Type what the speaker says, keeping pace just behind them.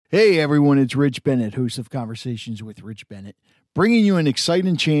Hey everyone, it's Rich Bennett, host of Conversations with Rich Bennett, bringing you an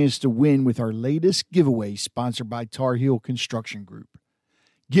exciting chance to win with our latest giveaway sponsored by Tar Heel Construction Group.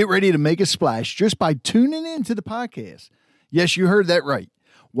 Get ready to make a splash just by tuning in to the podcast. Yes, you heard that right.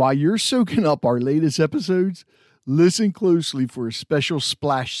 While you're soaking up our latest episodes, listen closely for a special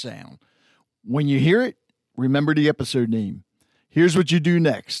splash sound. When you hear it, remember the episode name. Here's what you do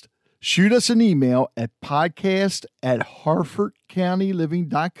next. Shoot us an email at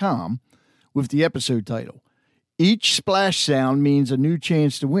podcast@harfordcountyliving.com with the episode title. Each splash sound means a new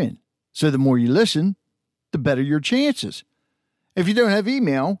chance to win. So the more you listen, the better your chances. If you don't have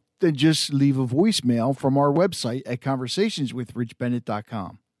email, then just leave a voicemail from our website at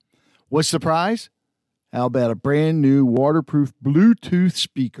conversationswithrichbennett.com. What's the prize? How about a brand new waterproof Bluetooth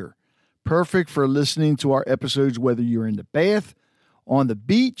speaker? Perfect for listening to our episodes whether you're in the bath, on the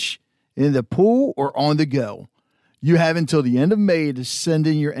beach, in the pool, or on the go. You have until the end of May to send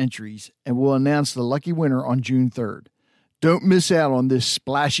in your entries, and we'll announce the lucky winner on June 3rd. Don't miss out on this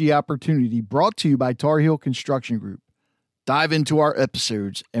splashy opportunity brought to you by Tar Heel Construction Group. Dive into our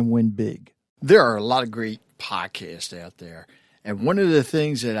episodes and win big. There are a lot of great podcasts out there, and one of the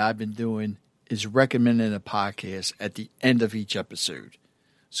things that I've been doing is recommending a podcast at the end of each episode.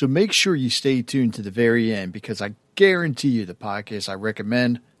 So make sure you stay tuned to the very end because I guarantee you the podcast I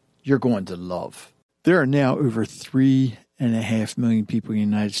recommend you're going to love. There are now over 3.5 million people in the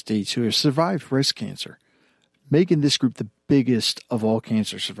United States who have survived breast cancer, making this group the biggest of all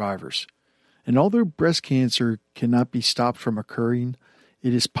cancer survivors. And although breast cancer cannot be stopped from occurring,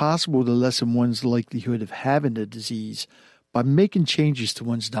 it is possible to lessen one's likelihood of having the disease by making changes to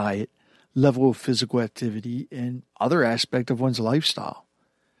one's diet, level of physical activity, and other aspects of one's lifestyle.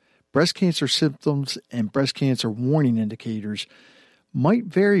 Breast cancer symptoms and breast cancer warning indicators might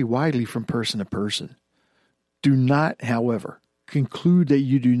vary widely from person to person. Do not, however, conclude that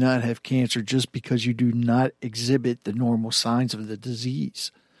you do not have cancer just because you do not exhibit the normal signs of the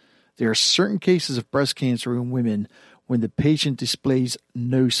disease. There are certain cases of breast cancer in women when the patient displays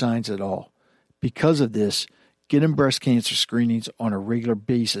no signs at all. Because of this, getting breast cancer screenings on a regular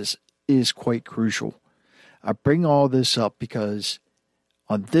basis is quite crucial. I bring all this up because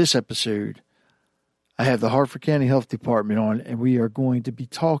on this episode, I have the Harford County Health Department on, and we are going to be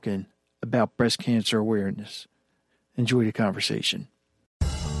talking about breast cancer awareness. Enjoy the conversation.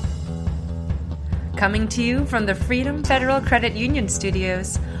 Coming to you from the Freedom Federal Credit Union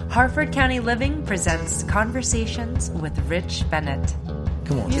Studios, Harford County Living presents Conversations with Rich Bennett.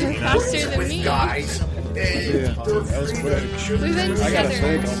 Come on. You're faster than me. Guys. We've been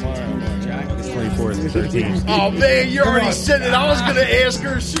together. 24 and 13. Oh, man, you already said it. I was going to ask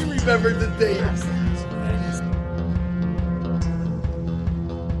her if she remembered the date.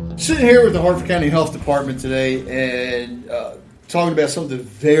 Sitting here with the Harford County Health Department today and talking about something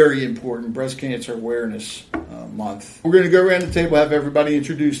very important, Breast Cancer Awareness Month. We're going to go around the table, have everybody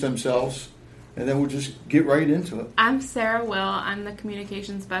introduce themselves, and then we'll just get right into it. I'm Sarah Will. I'm the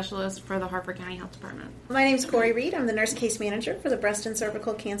communications specialist for the Harford County Health Department. My name's Corey Reed. I'm the nurse case manager for the Breast and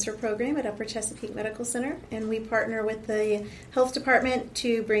Cervical Cancer Program at Upper Chesapeake Medical Center, and we partner with the health department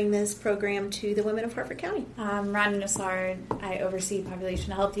to bring this program to the women of Harford County. I'm Rhonda Nassard. I oversee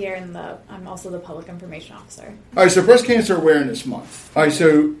population health here, and I'm also the public information officer. All right, so Breast Cancer Awareness Month. All right,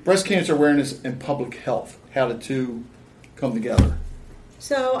 so breast cancer awareness and public health. How the two come together?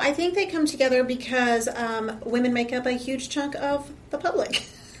 So I think they come together because women make up a huge chunk of the public.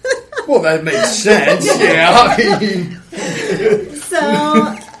 Well, that makes sense. Yeah.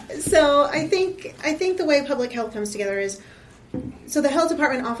 So I think the way public health comes together is, so the health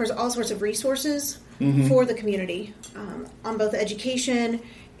department offers all sorts of resources for the community on both education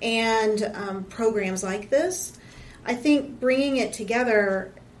and programs like this. I think bringing it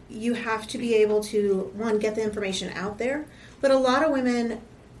together, you have to be able to, one, get the information out there, but a lot of women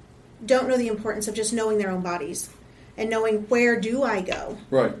don't know the importance of just knowing their own bodies and knowing where do I go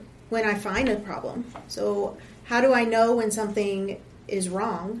when I find a problem. So how do I know when something is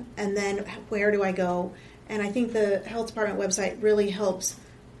wrong, and then where do I go? And I think the health department website really helps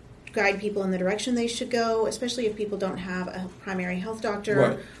guide people in the direction they should go, especially if people don't have a primary health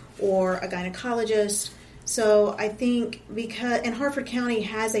doctor or a gynecologist. So I think and Harford County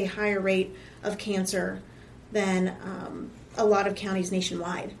has a higher rate of cancer than a lot of counties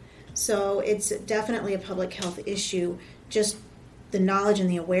nationwide. So it's definitely a public health issue, just the knowledge and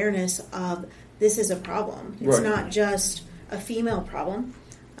the awareness of this is a problem. It's not just a female problem.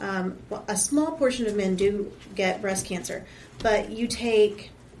 A small portion of men do get breast cancer, but you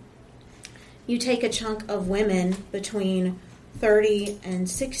take a chunk of women between 30 and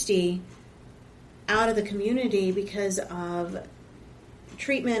 60 out of the community because of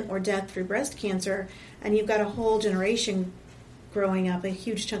treatment or death through breast cancer, and you've got a whole generation growing up, a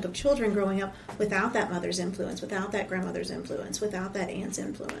huge chunk of children growing up without that mother's influence, without that grandmother's influence, without that aunt's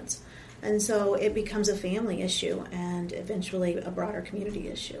influence. And so it becomes a family issue and eventually a broader community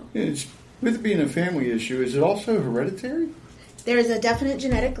issue. With it being a family issue, is it also hereditary? There is a definite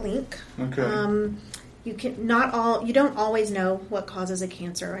genetic link. Okay. You don't always know what causes a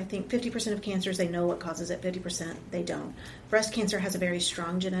cancer. I think 50% of cancers, they know what causes it, 50% they don't. Breast cancer has a very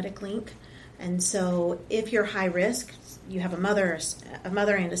strong genetic link. And so if you're high risk, you have a mother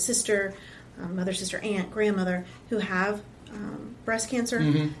and a sister, mother, sister, aunt, grandmother who have breast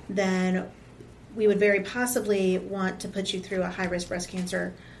cancer, then we would very possibly want to put you through a high-risk breast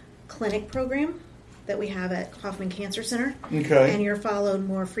cancer clinic program that we have at Kaufman Cancer Center. Okay. And you're followed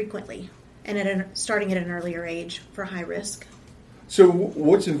more frequently and starting at an earlier age for high risk. So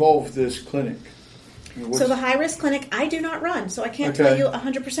what's involved with this clinic? So the high-risk clinic, I do not run, so I can't tell you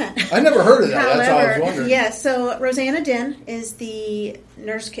 100%. I never heard of that. However, that's how I was wondering. Yeah, so Rosanna Den is the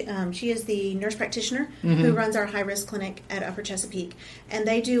nurse. She is the nurse practitioner who runs our high-risk clinic at Upper Chesapeake, and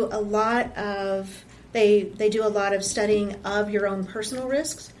they do a lot of they do a lot of studying of your own personal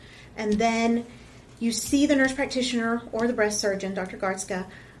risks, and then you see the nurse practitioner or the breast surgeon, Dr. Gartzka,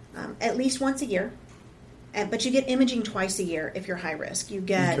 at least once a year, but you get imaging twice a year if you're high risk. You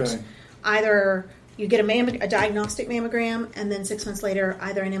get either you get a diagnostic mammogram, and then 6 months later,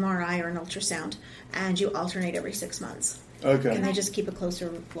 either an MRI or an ultrasound, and you alternate every 6 months. Okay. And they just keep a closer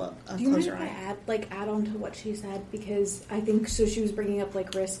look, Do you mind if I add on to what she said? Because I think, so she was bringing up,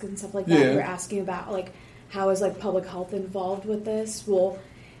 like, risk and stuff like that. Yeah. You were asking about, like, how is, like, public health involved with this? Well,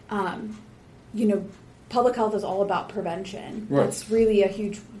 public health is all about prevention. Right. That's really a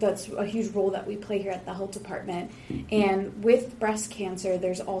huge role that we play here at the health department. And with breast cancer,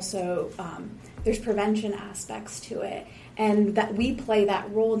 there's also there's prevention aspects to it, and that we play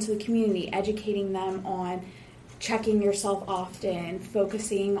that role into the community, educating them on checking yourself often,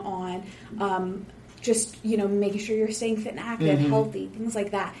 focusing on just making sure you're staying fit and active, healthy, things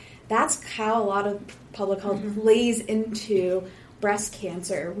like that. That's how a lot of public health plays into breast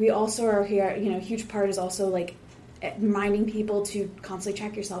cancer. We also are here, a huge part is also like reminding people to constantly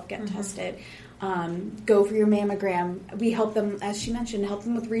check yourself, get tested, go for your mammogram. We help them, as she mentioned, help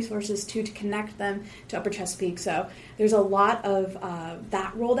them with resources to connect them to Upper Chesapeake. So there's a lot of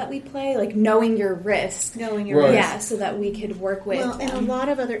that role that we play, like knowing your risk. Yeah, so that we could work with. Well, and a lot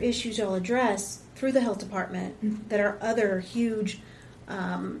of other issues you'll address through the health department that are other huge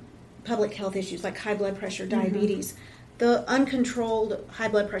public health issues like high blood pressure, diabetes. The uncontrolled high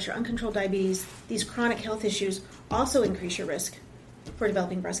blood pressure, uncontrolled diabetes, these chronic health issues also increase your risk for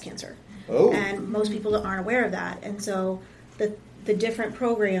developing breast cancer. Oh. And most people aren't aware of that. And so the different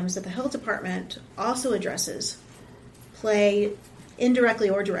programs that the health department also addresses play indirectly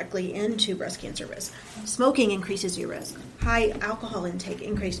or directly into breast cancer risk. Smoking increases your risk. High alcohol intake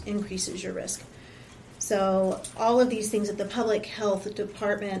increases your risk. So all of these things that the public health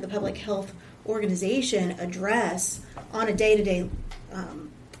department, the public health organization address on a day-to-day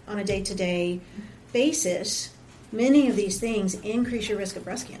basis, many of these things increase your risk of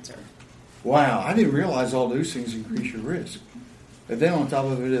breast cancer. Wow, I didn't realize all those things increase your risk. But then on top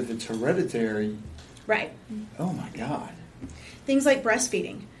of it, if it's hereditary, right? Oh my God! Things like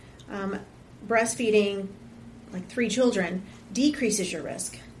breastfeeding, like 3 children, decreases your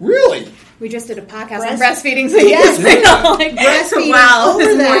risk. Really? We just did a podcast on breastfeeding, so yes, breastfeeding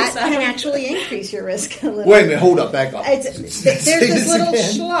over that can actually increase your risk a little. Wait a minute, hold up, back up. There's this little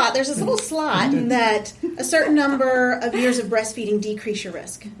slot that a certain number of years of breastfeeding decrease your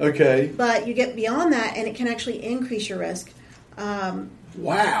risk. Okay. But you get beyond that, and it can actually increase your risk.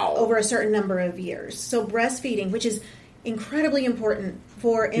 Wow. Over a certain number of years. So breastfeeding, which is incredibly important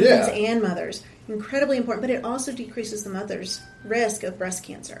for infants and mothers, incredibly important, but it also decreases the mother's risk of breast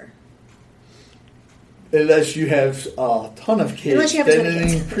cancer. Unless you have a ton of kids, then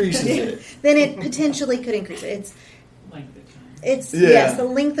it increases it. Then it potentially could increase it. Yes, the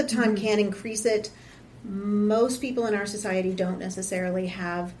length of time can increase it. Most people in our society don't necessarily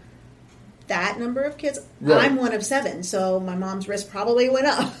have that number of kids. Right. I'm one of 7, so my mom's risk probably went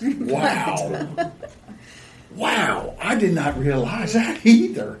up. Wow. Wow, I did not realize that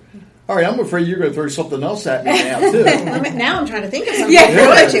either. All right, I'm afraid you're going to throw something else at me now, too. Now I'm trying to think of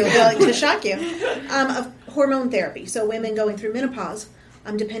something to shock you. Of hormone therapy. So women going through menopause,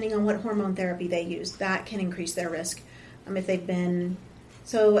 depending on what hormone therapy they use, that can increase their risk. If they've been...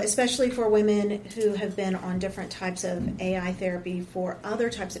 So especially for women who have been on different types of AI therapy for other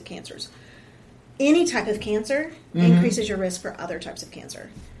types of cancers. Any type of cancer increases your risk for other types of cancer.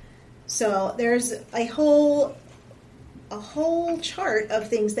 So there's a whole a whole chart of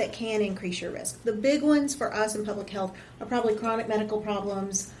things that can increase your risk. The big ones for us in public health are probably chronic medical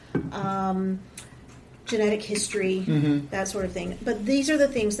problems, genetic history, that sort of thing. But these are the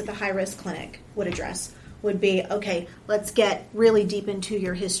things that the high-risk clinic would address. Would be, okay, let's get really deep into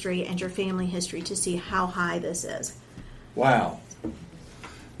your history and your family history to see how high this is. Wow.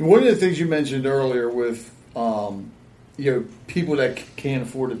 One of the things you mentioned earlier with, people that can't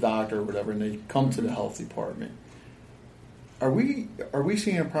afford a doctor or whatever, and they come to the health department. Are we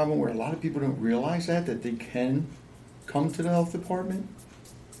seeing a problem where a lot of people don't realize that they can come to the health department?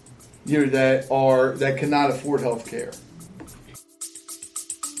 That cannot afford health care.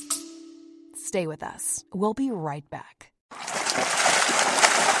 Stay with us. We'll be right back.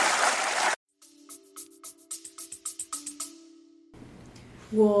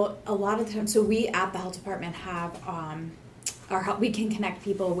 Well, a lot of the time, so we at the health department have we can connect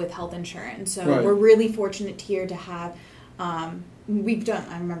people with health insurance. So right. We're really fortunate here to have. We've done.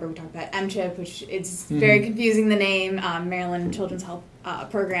 I remember we talked about MCHIP, which is very confusing. The name Maryland Children's Health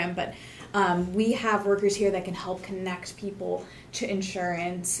Program, but we have workers here that can help connect people to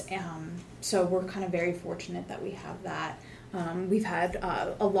insurance. So we're kind of very fortunate that we have that. We've had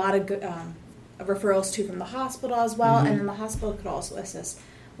a lot of good referrals too from the hospital as well, and then the hospital could also assist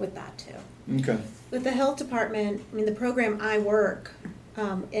with that too. Okay. With the health department, the program I work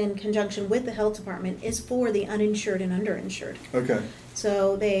in conjunction with the health department is for the uninsured and underinsured. Okay.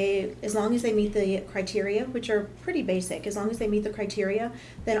 So as long as they meet the criteria, which are pretty basic, as long as they meet the criteria,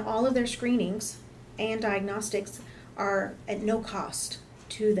 then all of their screenings and diagnostics are at no cost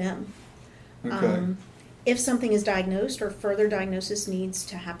to them. Okay. If something is diagnosed or further diagnosis needs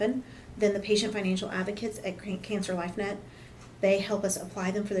to happen, then the patient financial advocates at Cancer LifeNet, they help us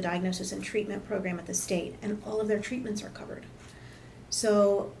apply them for the diagnosis and treatment program at the state, and all of their treatments are covered.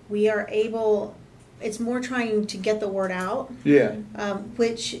 So we are able, it's more trying to get the word out,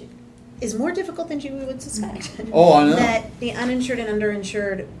 which is more difficult than you would suspect. Oh, I know. That the uninsured and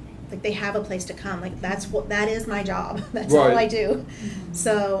underinsured, like, they have a place to come. Like, that is my job. That's right. all I do.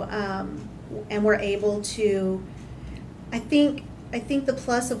 So, and we're able to, I think the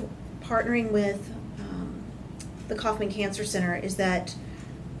plus of partnering with the Kauffman Cancer Center is that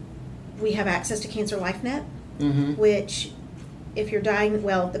we have access to Cancer LifeNet, which, if you're dying,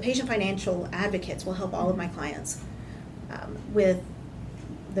 the patient financial advocates will help all of my clients with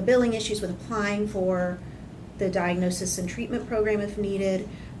the billing issues, with applying for the diagnosis and treatment program if needed.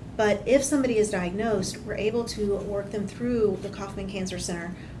 But if somebody is diagnosed, we're able to work them through the Kauffman Cancer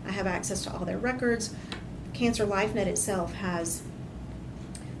Center. I have access to all their records. Cancer LifeNet itself has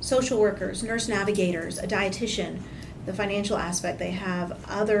social workers, nurse navigators, a dietitian, the financial aspect. They have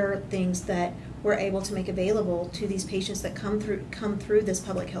other things that we're able to make available to these patients that come through this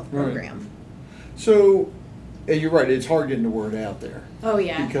public health program. Right. So, you're right, it's hard getting the word out there. Oh,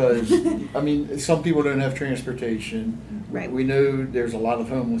 yeah. Because, some people don't have transportation. Right. We know there's a lot of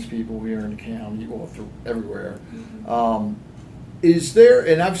homeless people here in the county, all through everywhere. Is there,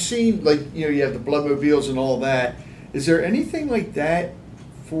 and I've seen, you have the bloodmobiles and all that. Is there anything like that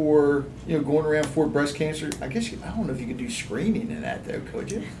for, going around for breast cancer? I don't know if you could do screening in that, though,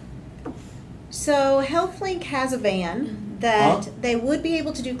 could you? So HealthLink has a van that they would be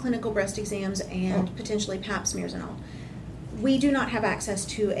able to do clinical breast exams and potentially pap smears and all. We do not have access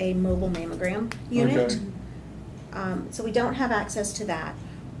to a mobile mammogram unit, so we don't have access to that.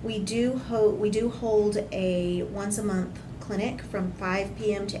 We do hold a once a month clinic from 5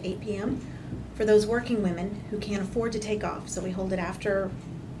 p.m. to 8 p.m. for those working women who can't afford to take off. So we hold it after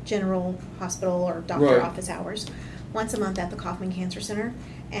general hospital or doctor office hours, once a month at the Kauffman Cancer Center,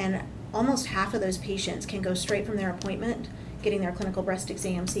 and almost half of those patients can go straight from their appointment, getting their clinical breast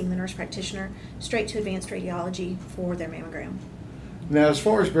exam, seeing the nurse practitioner, straight to advanced radiology for their mammogram. Now, as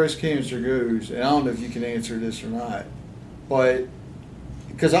far as breast cancer goes, and I don't know if you can answer this or not, but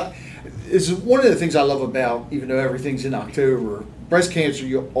because it's one of the things I love about, even though everything's in October, breast cancer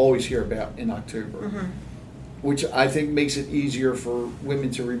you always hear about in October, which I think makes it easier for women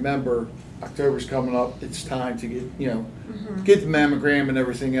to remember. October's coming up, it's time to get, get the mammogram and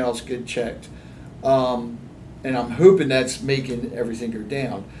everything else get checked. And I'm hoping that's making everything go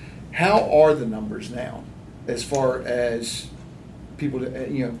down. How are the numbers now as far as people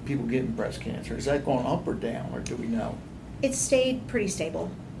getting breast cancer? Is that going up or down, or do we know? It's stayed pretty stable.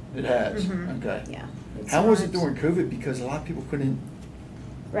 It has? Okay. Yeah. How was it during COVID? Because a lot of people couldn't.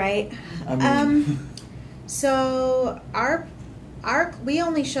 Right. So we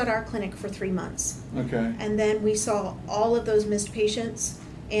only shut our clinic for 3 months. Okay. And then we saw all of those missed patients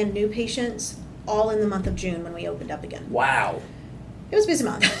and new patients all in the month of June when we opened up again. Wow. It was a busy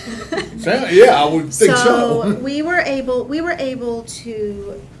month. Yeah, I would think so. we were able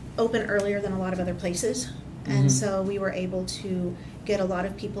to open earlier than a lot of other places, and so we were able to get a lot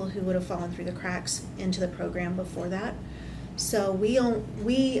of people who would have fallen through the cracks into the program before that. So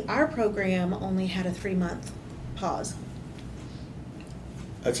our program only had a 3-month pause.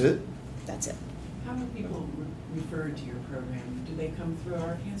 That's it? That's it. How are people referred to your program? Do they come through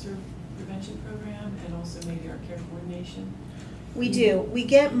our cancer prevention program and also maybe our care coordination? We do. We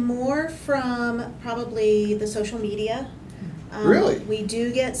get more from probably the social media. Really? We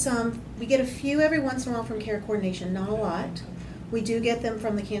do get we get a few every once in a while from care coordination, not a lot. We do get them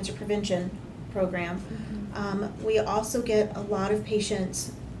from the cancer prevention program. We also get a lot of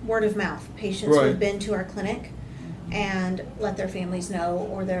patients, word of mouth, patients who have been to our clinic and let their families know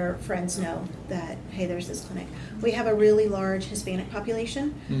or their friends know that, hey, there's this clinic. We have a really large Hispanic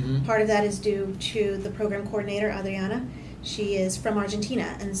population. Part of that is due to the program coordinator, Adriana. She is from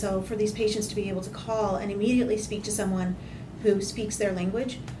Argentina, and so for these patients to be able to call and immediately speak to someone who speaks their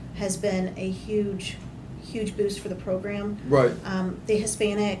language has been a huge boost for the program. Right.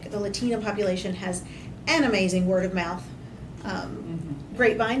 The Latino population has an amazing word of mouth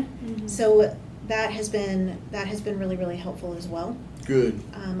grapevine. So that has been really, really helpful as well. Good.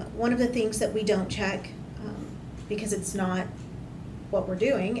 One of the things that we don't check, because it's not what we're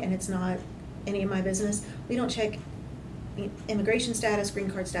doing and it's not any of my business, we don't check immigration status, green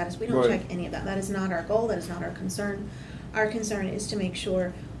card status. We don't check any of that. That is not our goal. That is not our concern. Our concern is to make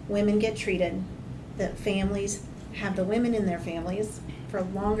sure women get treated, that families have the women in their families for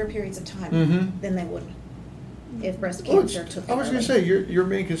longer periods of time than they would if breast cancer took them. I was going to say, your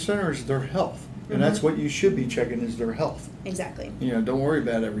main concern is their health. And that's what you should be checking is their health. Exactly. Don't worry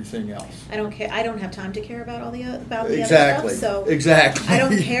about everything else. I don't care. I don't have time to care about all the other stuff. So exactly. I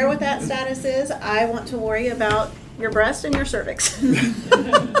don't care what that status is. I want to worry about your breast and your cervix.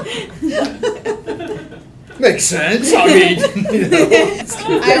 Makes sense. I mean,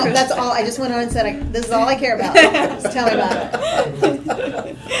 that's all. I just went on and said, this is all I care about. Just tell me about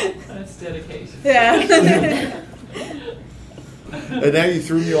it. That's dedication. Yeah. And now you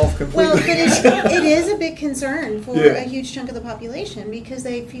threw me off completely. Well, but it is a big concern for a huge chunk of the population because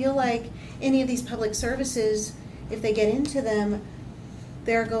they feel like any of these public services, if they get into them,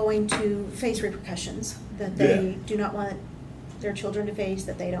 they're going to face repercussions that they do not want their children to face,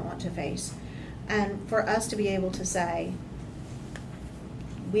 that they don't want to face. And for us to be able to say,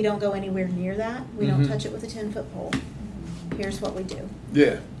 we don't go anywhere near that, we don't touch it with a 10-foot pole, here's what we do,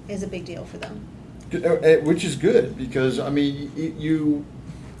 is a big deal for them. Which is good because, I mean,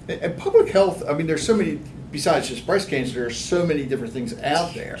 and public health, I mean, there's so many, besides just breast cancer, there are so many different things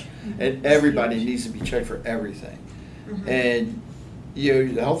out there, and everybody needs to be checked for everything. And,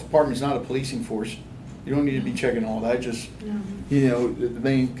 the health department is not a policing force. You don't need to be checking all that. Just, the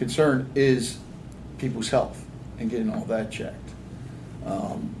main concern is people's health and getting all that checked.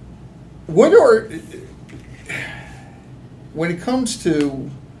 When it comes to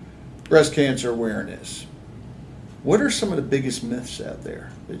breast cancer awareness, what are some of the biggest myths out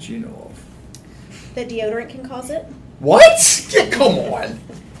there that you know of? That deodorant can cause it. What? Come on.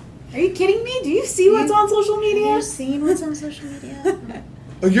 Are you kidding me? Do you see what's on social media? Have you seen what's on social media?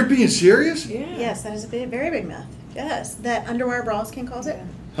 Oh, you're being serious? Yeah. Yes, that is a very big myth. Yes, that underwire bras can cause it.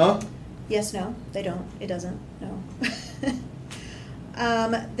 Huh? Yes, no, they don't. It doesn't. No.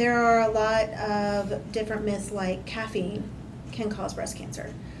 There are a lot of different myths like caffeine can cause breast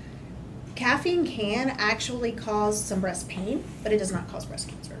cancer. Caffeine can actually cause some breast pain, but it does not cause breast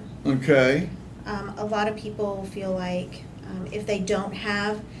cancer. Okay. A lot of people feel like if they don't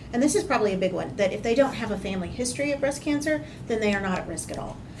have, and this is probably a big one, that if they don't have a family history of breast cancer, then they are not at risk at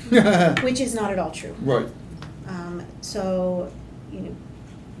all, which is not at all true. Right. So,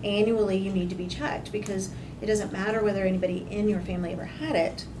 annually you need to be checked because it doesn't matter whether anybody in your family ever had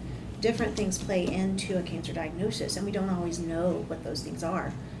it. Different things play into a cancer diagnosis, and we don't always know what those things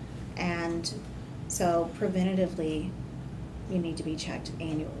are. And so preventatively, you need to be checked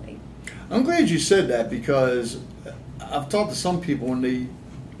annually. I'm glad you said that because I've talked to some people and they,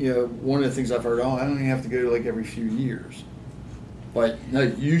 one of the things I've heard, I don't even have to go like every few years. But no,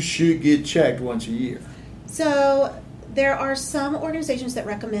 you should get checked once a year. So there are some organizations that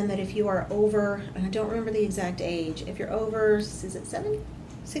recommend that if you are over, and I don't remember the exact age, if you're over, is it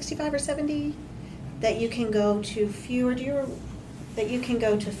 65 or 70, that you can go to fewer.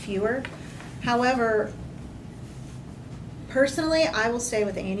 However, personally, I will stay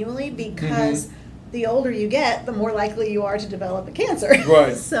with annually because the older you get, the more likely you are to develop a cancer.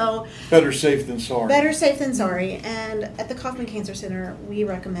 Right. So better safe than sorry. Better safe than sorry. And at the Kaufman Cancer Center, we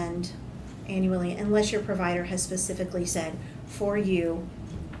recommend annually, unless your provider has specifically said for you.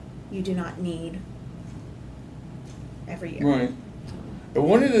 You do not need every year. Right. But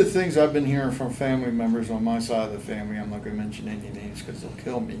one of the things I've been hearing from family members on my side of the family, I'm not going to mention any names because they'll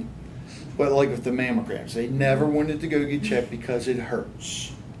kill me, but like with the mammograms, they never wanted to go get checked because it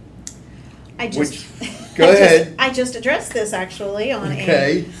hurts. Go ahead. I just addressed this actually on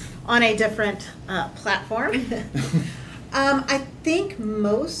a different platform. I think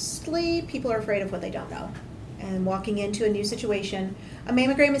mostly people are afraid of what they don't know. And walking into a new situation, a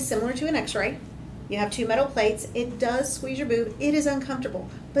mammogram is similar to an x-ray. You have 2 metal plates. It does squeeze your boob. It is uncomfortable,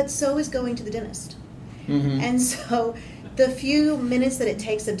 but so is going to the dentist. Mm-hmm. And so the few minutes that it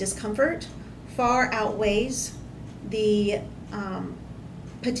takes of discomfort far outweighs the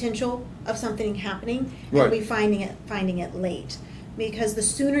potential of something happening, right, and we finding it late. Because the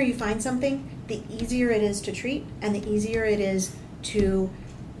sooner you find something, the easier it is to treat, and the easier it is to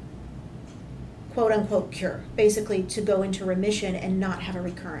quote unquote cure, basically to go into remission and not have a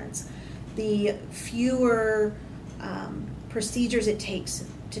recurrence. The fewer procedures it takes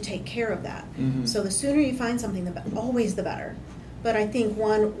to take care of that. Mm-hmm. So the sooner you find something, always the better. But I think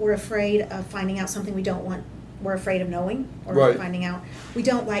we're afraid of finding out something we don't want. We're afraid of knowing or right, finding out. We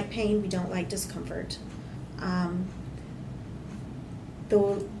don't like pain. We don't like discomfort.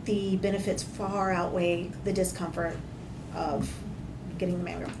 The benefits far outweigh the discomfort of getting the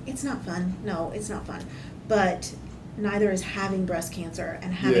mammogram. It's not fun. No, it's not fun. But neither is having breast cancer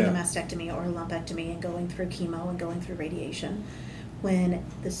and having a mastectomy or a lumpectomy and going through chemo and going through radiation. When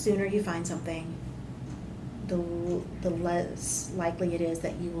the sooner you find something, the less likely it is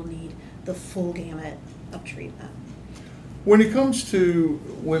that you will need the full gamut of treatment. When it comes to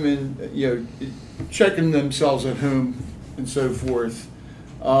women, checking themselves at home and so forth,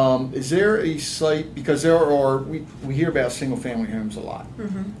 is there a site, because we hear about single-family homes a lot,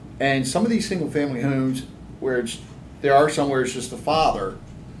 mm-hmm, and some of these single-family homes where there are some where it's just a father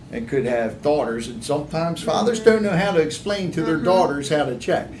and could have daughters, and sometimes fathers mm-hmm don't know how to explain to their mm-hmm daughters how to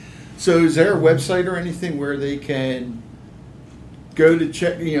check. So is there a website or anything where they can go to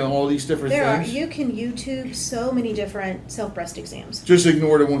check, all these different things? You can YouTube so many different self-breast exams. Just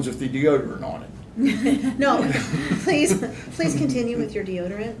ignore the ones with the deodorant on it. No, please continue with your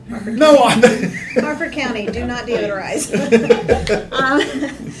deodorant. Harford County, do not deodorize.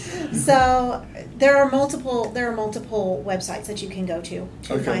 So there are multiple websites that you can go to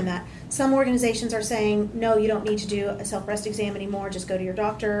find that. Some organizations are saying, no, you don't need to do a self-breast exam anymore. Just go to your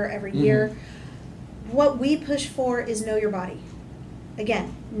doctor every mm-hmm year. What we push for is know your body.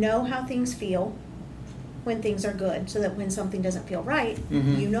 Again, know how things feel when things are good, so that when something doesn't feel right,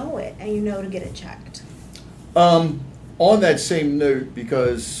 mm-hmm, you know it, and you know to get it checked. On that same note,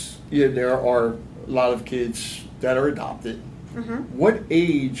 because there are a lot of kids that are adopted, mm-hmm, what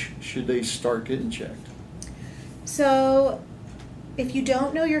age should they start getting checked? So if you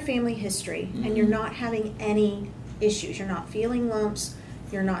don't know your family history, mm-hmm, and you're not having any issues, you're not feeling lumps,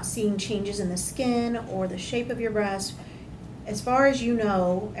 you're not seeing changes in the skin or the shape of your breast, as far as you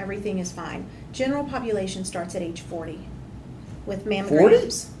know, everything is fine. General population starts at age 40 with mammograms. 40?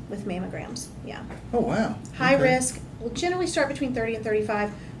 With mammograms, yeah. Oh, wow. High risk will generally start between 30 and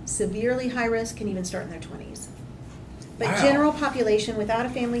 35. Severely high risk can even start in their 20s. But wow, general population without a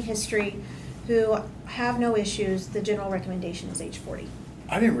family history who have no issues, the general recommendation is age 40.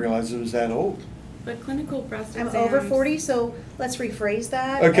 I didn't realize it was that old. But clinical breast I'm exams... over 40, so let's rephrase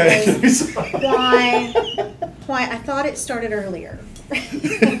that. Okay. Why I thought it started earlier.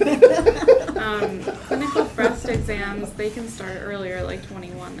 Clinical breast exams, they can start earlier, like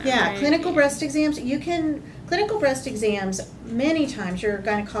 21 now, yeah, right? Clinical breast exams, clinical breast exams, many times your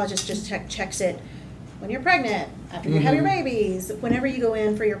gynecologist just checks it when you're pregnant, after you mm-hmm have your babies, whenever you go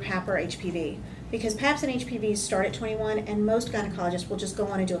in for your PAP or HPV. Because PAPs and HPVs start at 21, and most gynecologists will just go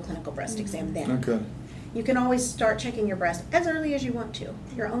on and do a clinical breast mm-hmm exam then. Okay. You can always start checking your breast as early as you want to,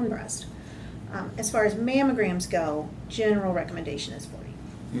 your own breast. As far as mammograms go, general recommendation is 40.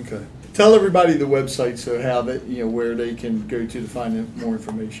 Okay. Tell everybody the website so how that where they can go to find more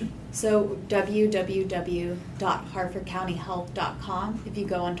information. So www.harfordcountyhealth.com. If you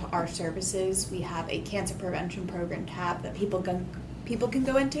go into our services, we have a cancer prevention program tab that people can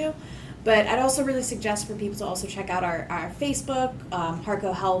go into. But I'd also really suggest for people to also check out our Facebook,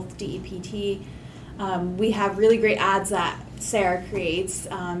 Harco Health, DEPT. We have really great ads that Sarah creates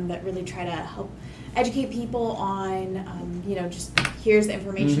that really try to help educate people on, just here's the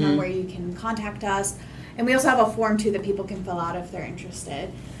information mm-hmm on where you can contact us. And we also have a form, too, that people can fill out if they're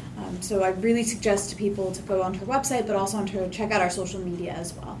interested. So I really suggest to people to go onto our website, but also check out our social media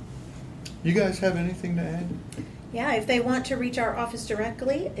as well. You guys have anything to add? Yeah, if they want to reach our office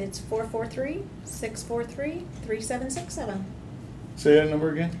directly, it's 443-643-3767. Say that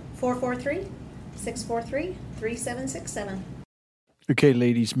number again. 443-643-3767. Okay,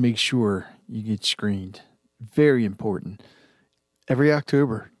 ladies, make sure you get screened. Very important. Every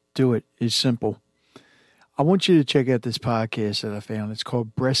October, do it. It's simple. I want you to check out this podcast that I found. It's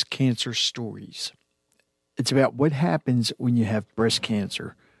called Breast Cancer Stories. It's about what happens when you have breast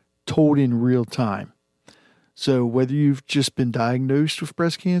cancer, told in real time. So whether you've just been diagnosed with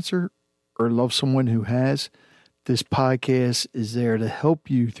breast cancer or love someone who has, this podcast is there to help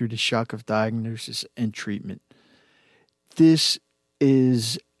you through the shock of diagnosis and treatment. This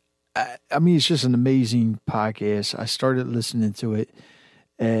is, it's just an amazing podcast. I started listening to it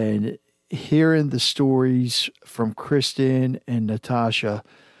and hearing the stories from Kristen and Natasha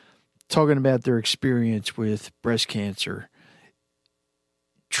talking about their experience with breast cancer.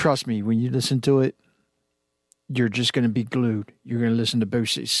 Trust me, when you listen to it, you're just going to be glued. You're going to listen to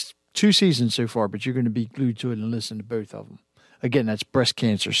both. It's 2 seasons so far, but you're going to be glued to it and listen to both of them. Again, that's Breast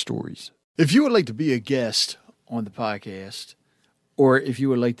Cancer Stories. If you would like to be a guest on the podcast, or if you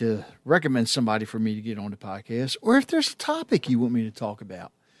would like to recommend somebody for me to get on the podcast, or if there's a topic you want me to talk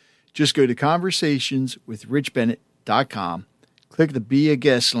about, just go to conversationswithrichbennett.com, click the Be a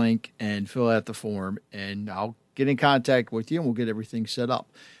Guest link, and fill out the form, and I'll get in contact with you, and we'll get everything set up.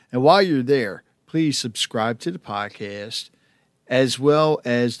 And while you're there, please subscribe to the podcast as well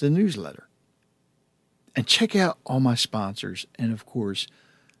as the newsletter. And check out all my sponsors and, of course,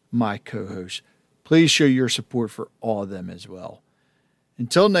 my co-hosts. Please show your support for all of them as well.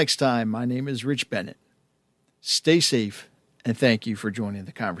 Until next time, my name is Rich Bennett. Stay safe, and thank you for joining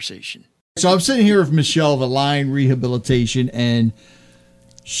the conversation. So I'm sitting here with Michelle of Align Rehabilitation, and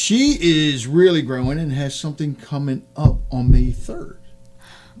she is really growing and has something coming up on May 3rd.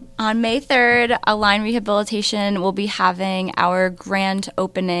 On May 3rd, Align Rehabilitation will be having our grand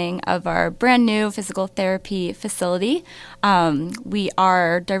opening of our brand new physical therapy facility. We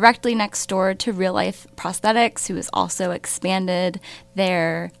are directly next door to Real Life Prosthetics, who has also expanded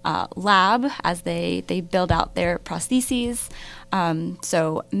their lab as they build out their prostheses.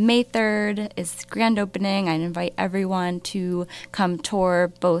 So May 3rd is grand opening. I invite everyone to come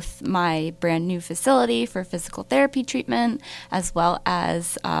tour both my brand new facility for physical therapy treatment, as well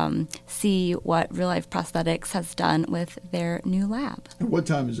as see what Real Life Prosthetics has done with their new lab. And what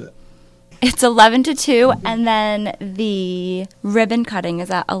time is it? It's 11 to 2, and then the ribbon cutting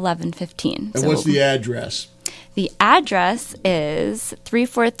is at 11:15. And what's the address? The address is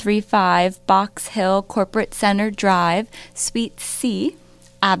 3435 Box Hill Corporate Center Drive, Suite C,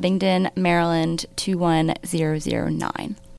 Abingdon, Maryland 21009.